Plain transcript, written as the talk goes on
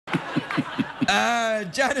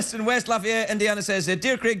Janice in West Lafayette, Indiana says,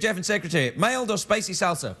 Dear Craig, Jeff and Secretariat, mild or spicy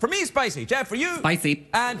salsa? For me, spicy. Jeff, for you? Spicy.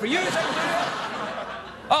 And for you, Secretariat?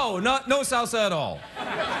 Oh, no salsa at all.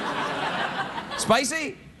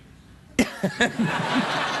 Spicy?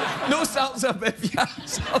 No salsa, but if you have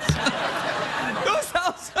salsa. No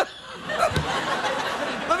salsa.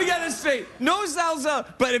 Let me get this straight. No salsa,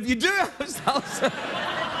 but if you do have salsa,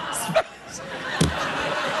 spicy.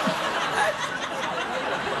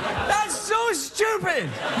 That's so stupid.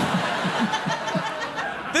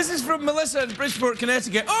 This is from Melissa in Bridgeport,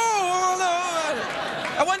 Connecticut. Oh, no.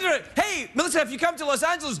 I wonder, hey, Melissa, if you come to Los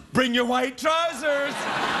Angeles, bring your white trousers.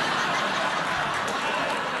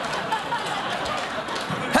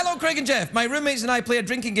 Hello, Craig and Jeff. My roommates and I play a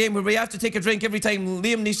drinking game where we have to take a drink every time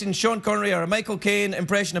Liam Neeson, Sean Connery, or a Michael Caine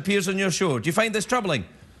impression appears on your show. Do you find this troubling?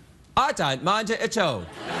 I don't mind it at all.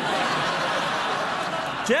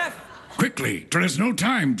 Jeff? Quickly, there is no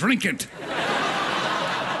time. Drink it.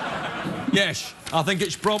 Yes, I think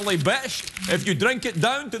it's probably best if you drink it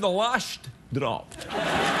down to the last drop.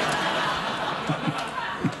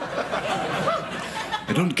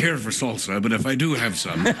 I don't care for salsa, but if I do have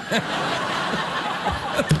some...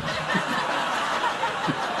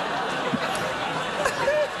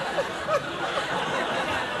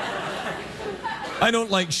 I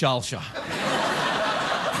don't like Salsa.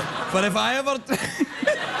 But if I ever... I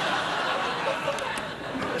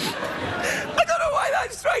don't know why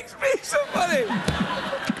that strikes me so funny.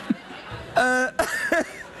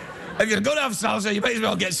 If you're going to have salsa, you might as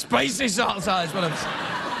well get spicy salsa. That's what I'm saying.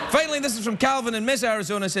 Finally, this is from Calvin in Miss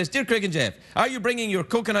Arizona. Says, Dear Craig and Jeff, are you bringing your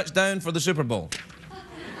coconuts down for the Super Bowl?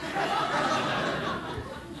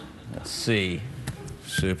 Let's see.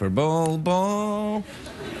 Super Bowl ball.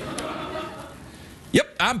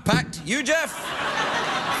 Yep, I'm packed. You, Jeff?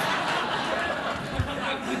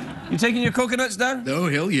 You taking your coconuts down? Oh,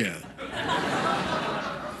 hell yeah.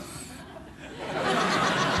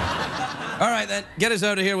 All right, then. Get us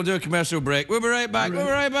out of here. We'll do a commercial break. We'll be right back. We'll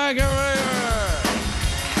be right back.